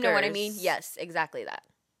thinkers. You know what I mean? Yes, exactly that.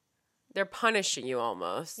 They're punishing you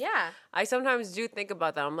almost. Yeah. I sometimes do think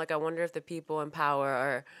about that. I'm like, I wonder if the people in power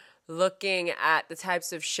are looking at the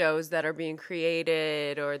types of shows that are being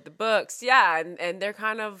created or the books. Yeah, and they're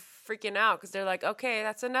kind of freaking out because they're like, okay,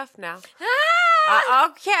 that's enough now.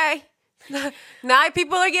 Okay. Now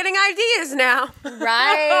people are getting ideas now.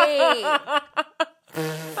 Right.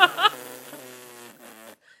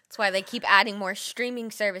 That's why they keep adding more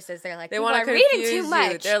streaming services. They're like, they want to reading confuse too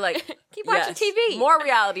much. you. They're like, keep watching TV. More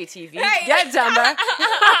reality TV. Get dumber.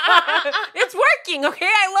 It's working, okay?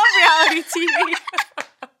 I love reality TV.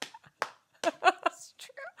 That's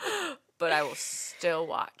true. But I will still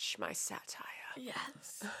watch my satire.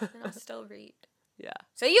 Yes. And I'll still read. Yeah.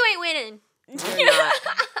 So you ain't winning. You're not.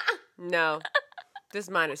 No. This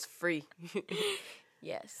mine is free.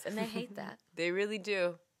 Yes, and they hate that. They really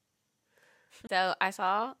do. So I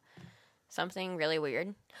saw something really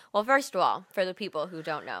weird. Well, first of all, for the people who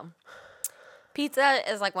don't know, pizza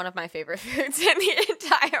is like one of my favorite foods in the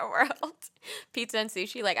entire world. Pizza and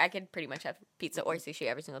sushi, like I could pretty much have pizza or sushi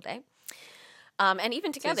every single day. And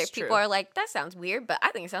even together, people are like, that sounds weird, but I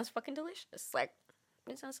think it sounds fucking delicious. Like,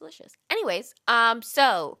 it sounds delicious. Anyways,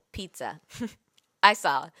 so pizza. I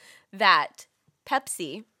saw that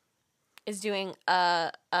Pepsi is doing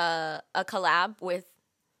a collab with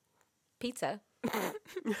pizza. In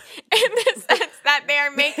the sense that they are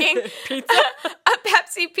making Pizza? a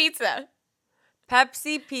Pepsi pizza.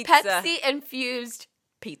 Pepsi pizza. Pepsi infused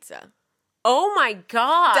pizza. Oh my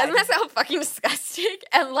God. Doesn't that sound fucking disgusting?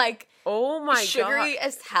 And like, oh my sugary God.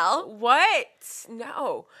 as hell? What?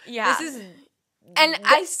 No. Yeah. This is... And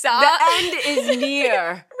I saw... The end is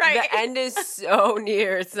near. Right. The end is so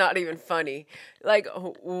near. It's not even funny. Like,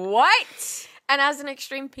 what? And as an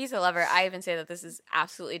extreme pizza lover, I even say that this is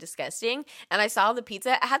absolutely disgusting. And I saw the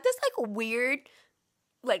pizza. It had this like weird,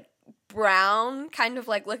 like brown kind of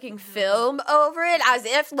like looking film over it, as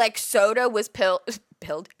if like soda was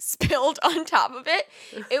spilled on top of it.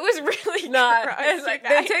 It was really Not. gross, It's like you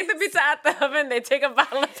they guys. take the pizza out the oven, they take a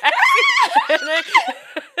bottle of Pepsi, and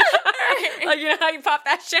like you know how you pop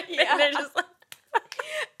that shit, Yeah. and they're just like,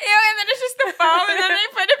 Ew, and then it's just the foam, and then they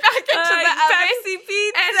put it back into the oven. Pepsi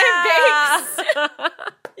pizza. And it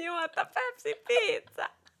bakes. You want the Pepsi pizza?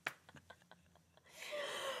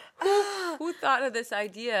 Who thought of this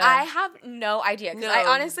idea? I have no idea because I No.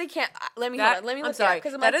 honestly can't. Let me hold on. Let me look I'm sorry.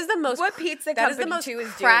 Because That is the most. What pizza that is company the most too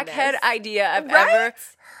is doing crackhead this? idea I've Right? ever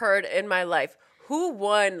heard in my life. Who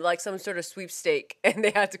won like some sort of sweepstake and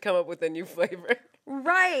they had to come up with a new flavor?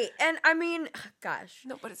 Right, and I mean, gosh,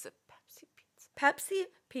 No, but it's a Pepsi pizza. Pepsi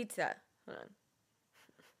pizza. Hold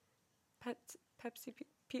on. Pepsi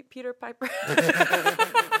Peter Piper.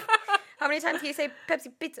 How many times can you say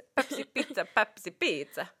Pepsi pizza? Pepsi pizza. Pepsi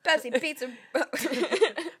pizza. Pepsi pizza.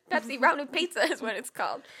 Pepsi rounded pizza is what it's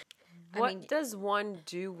called. What does one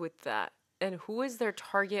do with that? And who is their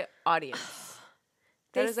target audience?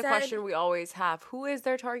 That is a question we always have. Who is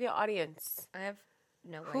their target audience? I have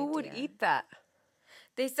no idea. Who would eat that?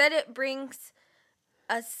 They said it brings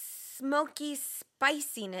a smoky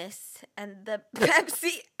spiciness, and the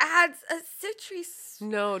Pepsi adds a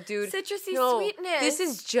No, dude. citrusy No, sweetness. this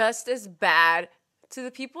is just as bad. To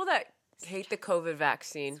the people that hate the COVID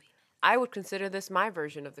vaccine, I would consider this my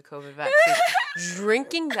version of the COVID vaccine.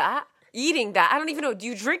 Drinking that, eating that. I don't even know. Do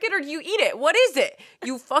you drink it or do you eat it? What is it?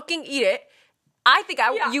 You fucking eat it. I think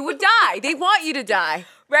you would die. They want you to die.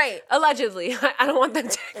 right. Allegedly. I don't want them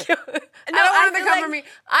to kill. I don't I want them to feel come like- for me.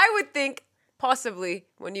 I would think possibly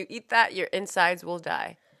when you eat that, your insides will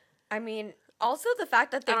die. I mean, also the fact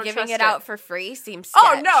that they're don't giving trust it it. out for free seems sketch.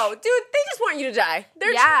 Oh no, dude! They just want you to die.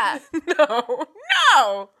 They're Yeah.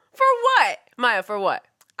 no. For what, Maya? For what?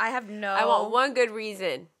 I have no. I want one good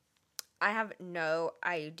reason. I have no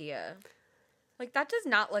idea. Like, that does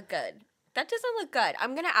not look good. That doesn't look good.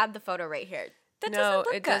 I'm gonna add the photo right here. That doesn't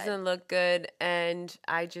look good. Doesn't look good, and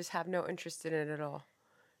I just have no interest in it at all.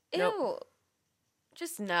 Ew. Nope.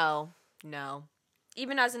 Just no.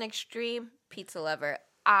 Even as an extreme pizza lover,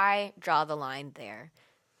 I draw the line there.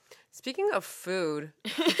 Speaking of food,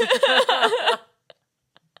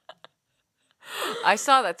 I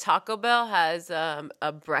saw that Taco Bell has a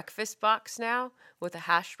breakfast box now with a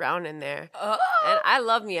hash brown in there. Oh. And I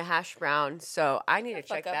love me a hash brown, so I need to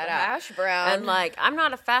check that out. Hash brown. And like, I'm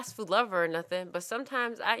not a fast food lover or nothing, but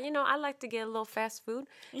sometimes I like to get a little fast food.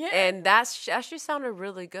 Yeah. And that just sounded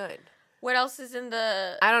really good. What else is in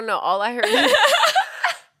the? I don't know. All I heard.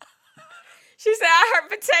 She said, "I heard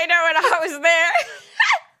potato and I was there."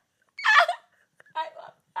 I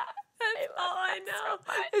love that. That's all I know. So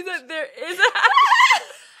much. Is that there is a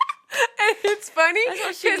and it's funny That's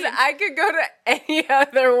what she because means. I could go to any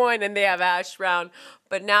other one and they have hash brown,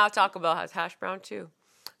 but now Taco Bell has hash brown too.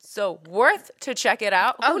 So worth to check it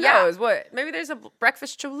out. Oh, Who yeah. knows what? Maybe there's a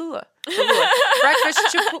breakfast Cholula.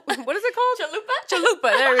 Breakfast what is it called? Chalupa?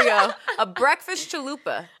 Chalupa. There we go. A breakfast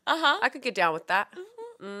chalupa. Uh-huh. I could get down with that.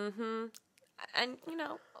 Mm-hmm. And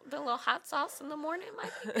the little hot sauce in the morning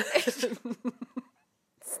might be good.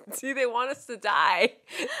 See, they want us to die.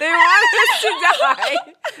 They want us to die.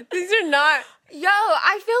 These are not Yo,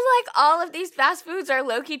 I feel like all of these fast foods are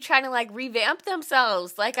low-key trying to, like, revamp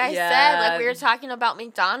themselves. Like I said, like we were talking about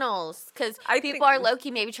McDonald's. Because people are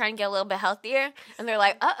low-key maybe trying to get a little bit healthier. And they're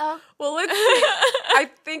like, uh-oh. Well, let's see. I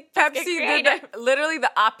think Pepsi did literally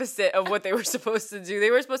the opposite of what they were supposed to do.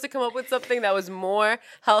 They were supposed to come up with something that was more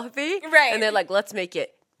healthy. Right. And they're like, let's make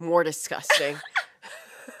it more disgusting.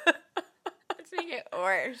 Let's make it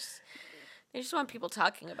worse. They just want people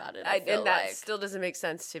talking about it. And that still doesn't make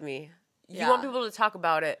sense to me. You want people to talk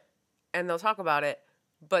about it, and they'll talk about it,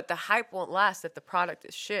 but the hype won't last if the product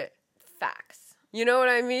is shit. Facts. You know what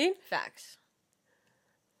I mean? Facts.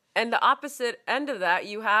 And the opposite end of that,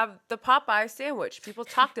 you have the Popeye sandwich. People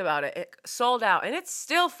talked about it. It sold out, and it's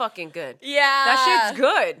still fucking good. Yeah. That shit's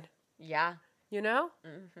good. Yeah. You know?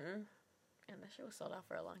 Mm-hmm. And that shit was sold out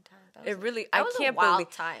for a long time. I can't believe.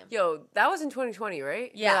 Time. Yo, that was in 2020,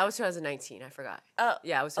 right? Yeah. No, that was 2019. I forgot. Oh.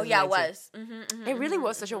 Yeah, it was 2019. Oh, yeah, it was. Mm-hmm, it really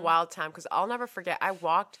was such a wild time because I'll never forget. I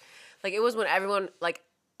walked, like, it was when everyone, like,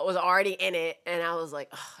 was already in it, and I was like,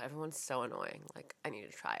 oh, everyone's so annoying. Like, I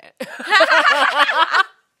need to try it.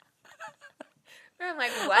 I'm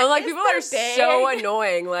like, what? I'm like, people are so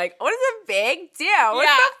annoying. Like, what is a big deal?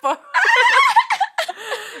 What the fuck?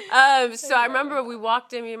 So I remember we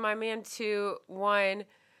walked in, me and my man, to one,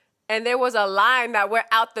 and there was a line that went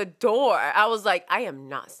out the door. I was like, I am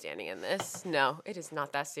not standing in this. No, it is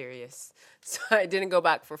not that serious. So I didn't go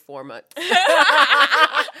back for 4 months.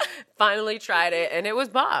 Finally tried it, and it was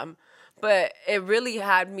bomb. But it really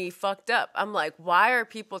had me fucked up. I'm like, why are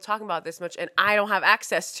people talking about this much, and I don't have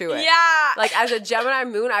access to it? Yeah. Like, as a Gemini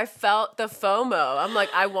moon, I felt the FOMO. I'm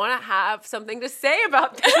like, I want to have something to say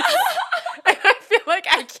about this. And I feel like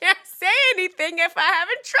I can't say anything if I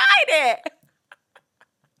haven't tried it.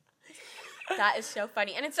 That is so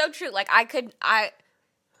funny. And it's so true. Like, I could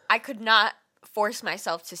not force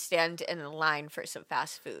myself to stand in a line for some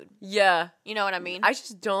fast food. Yeah. You know what I mean? I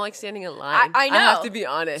just don't like standing in line. I know. I have to be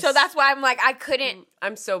honest. So that's why I'm like, I couldn't.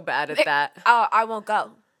 I'm so bad at that. I won't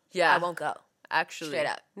go. Yeah. I won't go. Actually. Straight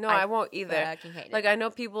up. No, I won't either. I can hate it. Like, I know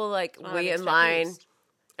people, like, wait in line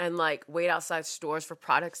and, like, wait outside stores for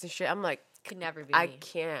products and shit. I'm like, could never be I me.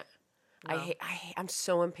 can't. No. I'm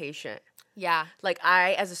so impatient. Yeah. Like,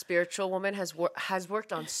 I, as a spiritual woman, has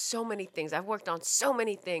worked on so many things. I've worked on so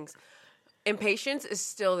many things. Impatience is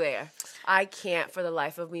still there. I can't, for the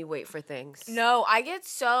life of me, wait for things. No, I get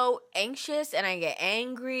so anxious and I get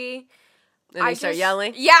angry. And I start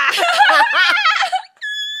yelling? Yeah.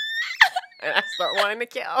 And I start wanting to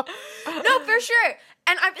kill. No, for sure.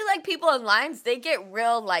 And I feel like people in lines, they get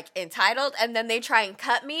real, like, entitled, and then they try and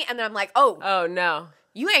cut me, and then I'm like, oh, no.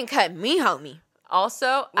 You ain't cutting me, homie.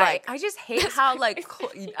 Also, like, I just hate how, like,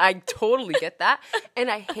 I totally get that. And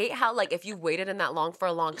I hate how, like, if you waited in that long for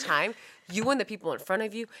a long time, you and the people in front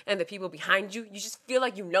of you and the people behind you, you just feel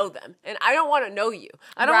like you know them. And I don't want to know you.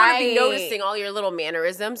 I don't want to be noticing all your little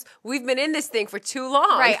mannerisms. We've been in this thing for too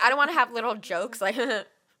long. Right. I don't want to have little jokes like,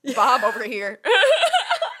 Bob over here.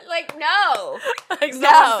 Like, no. Like,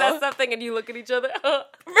 someone says something and you look at each other.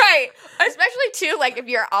 Right. Especially, too, like,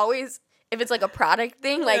 if it's like a product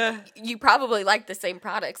thing, like you probably like the same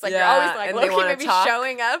products. Like you're always like looking, maybe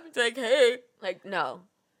showing up. It's like, hey, like no,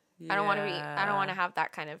 I don't want to have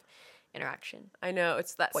that kind of interaction. I know,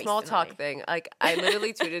 it's that small talk thing. Like, I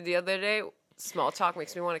literally tweeted the other day, small talk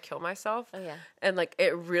makes me want to kill myself. Oh yeah, and like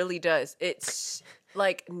it really does. It's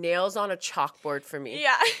like nails on a chalkboard for me.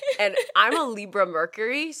 Yeah, and I'm a Libra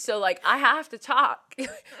Mercury, so like I have to talk.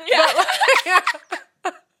 Yeah.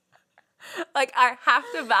 Like, I have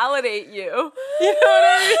to validate you. You know what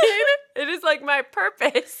I mean? It is like my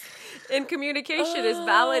purpose in communication is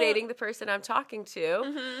validating the person I'm talking to.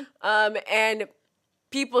 Mm-hmm. And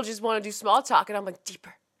people just want to do small talk, and I'm like,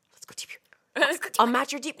 deeper. Let's go deeper. I'll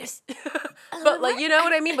match your deepness. But, like, you know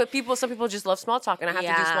what I mean? But some people just love small talk, and I have to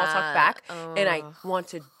do small talk back, and I want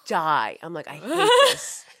to die. I'm like, I hate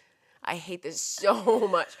this. I hate this so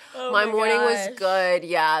much. Oh my morning was good.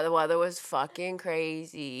 Yeah, the weather was fucking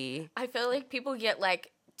crazy. I feel like people get like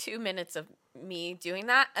 2 minutes of me doing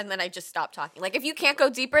that, and then I just stop talking. Like, if you can't go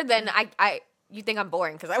deeper, then you think I'm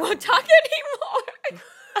boring because I won't talk anymore.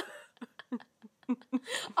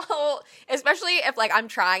 Oh, especially if like I'm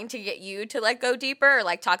trying to get you to like go deeper or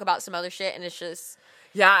like talk about some other shit, and it's just.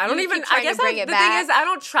 Yeah, I don't even. I guess the thing is, I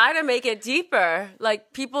don't try to make it deeper.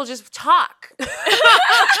 Like, people just talk.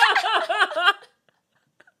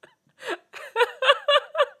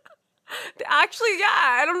 Actually, yeah,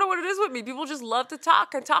 I don't know what it is with me. People just love to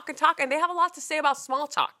talk and talk and talk, and they have a lot to say about small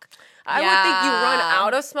talk. I would think you run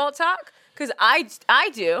out of small talk. Because I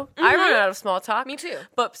do. Mm-hmm. I run out of small talk. Me too.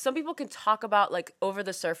 But some people can talk about, like, over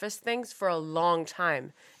the surface things for a long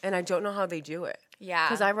time, and I don't know how they do it. Yeah.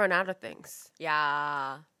 Because I run out of things.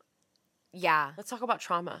 Yeah. Yeah. Let's talk about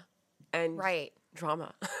trauma and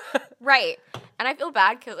drama. Right. And I feel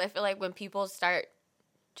bad because I feel like when people start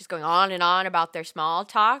just going on and on about their small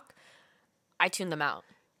talk, I tune them out.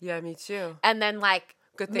 Yeah, me too. And then like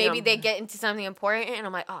maybe they get into something important and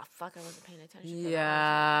I'm like, oh, fuck, I wasn't paying attention.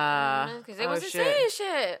 Yeah. Because they wasn't saying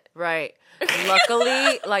shit. Right.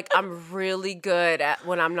 Luckily, like, I'm really good at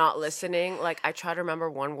when I'm not listening. Like, I try to remember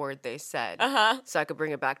one word they said so I could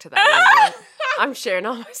bring it back to that word. I'm sharing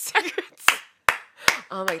all my secrets.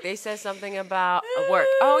 I'm like, they said something about work.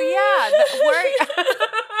 Oh, yeah, work.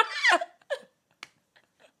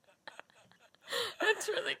 That's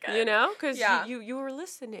really good. You know? Because you were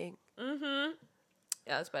listening. Mm-hmm.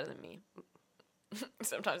 Yeah, that's better than me.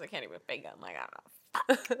 Sometimes I can't even think. I'm like, I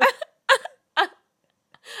don't know.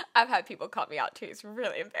 I've had people call me out too. It's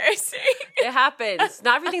really embarrassing. It happens.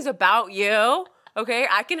 Not everything's about you. Okay?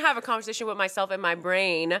 I can have a conversation with myself in my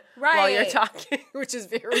brain while you're talking, which is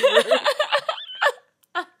very rude.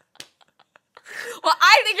 Well,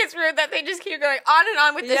 I think it's rude that they just keep going on and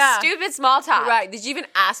on with this stupid small talk. Right. Did you even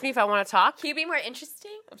ask me if I want to talk? Can you be more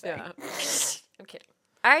interesting? I'm sorry. Yeah. I'm kidding.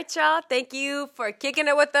 All right, y'all. Thank you for kicking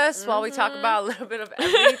it with us while we talk about a little bit of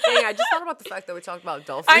everything. I just thought about the fact that we talked about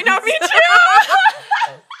dolphins. I know, me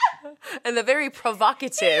too. And the very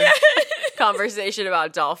provocative conversation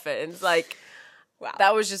about dolphins. Like, wow,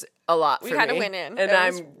 that was just a lot for me. We had to win in. And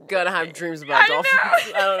I'm going to have dreams about dolphins.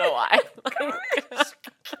 I don't know why.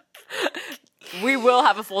 We will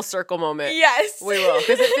have a full circle moment. Yes. We will.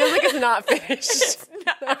 Because it feels like it's not finished.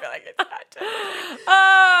 I feel like it's not done.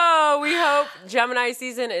 Oh, we hope Gemini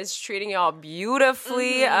season is treating y'all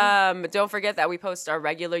beautifully. Don't forget that we post our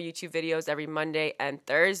regular YouTube videos every Monday and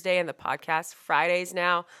Thursday and the podcast Fridays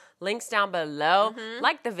now. Links down below.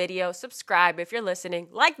 Like the video, subscribe if you're listening.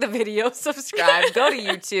 Like the video, subscribe. Go to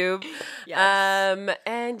YouTube. Yes.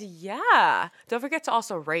 And yeah, don't forget to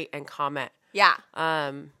also rate and comment. Yeah.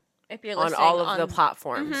 If you're listening on all of the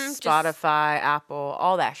platforms, Spotify, Apple,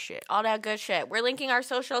 all that shit. All that good shit. We're linking our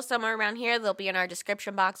socials somewhere around here. They'll be in our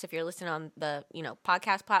description box if you're listening on the,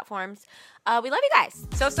 podcast platforms. We love you guys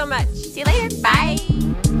so much. See you later.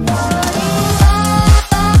 Bye.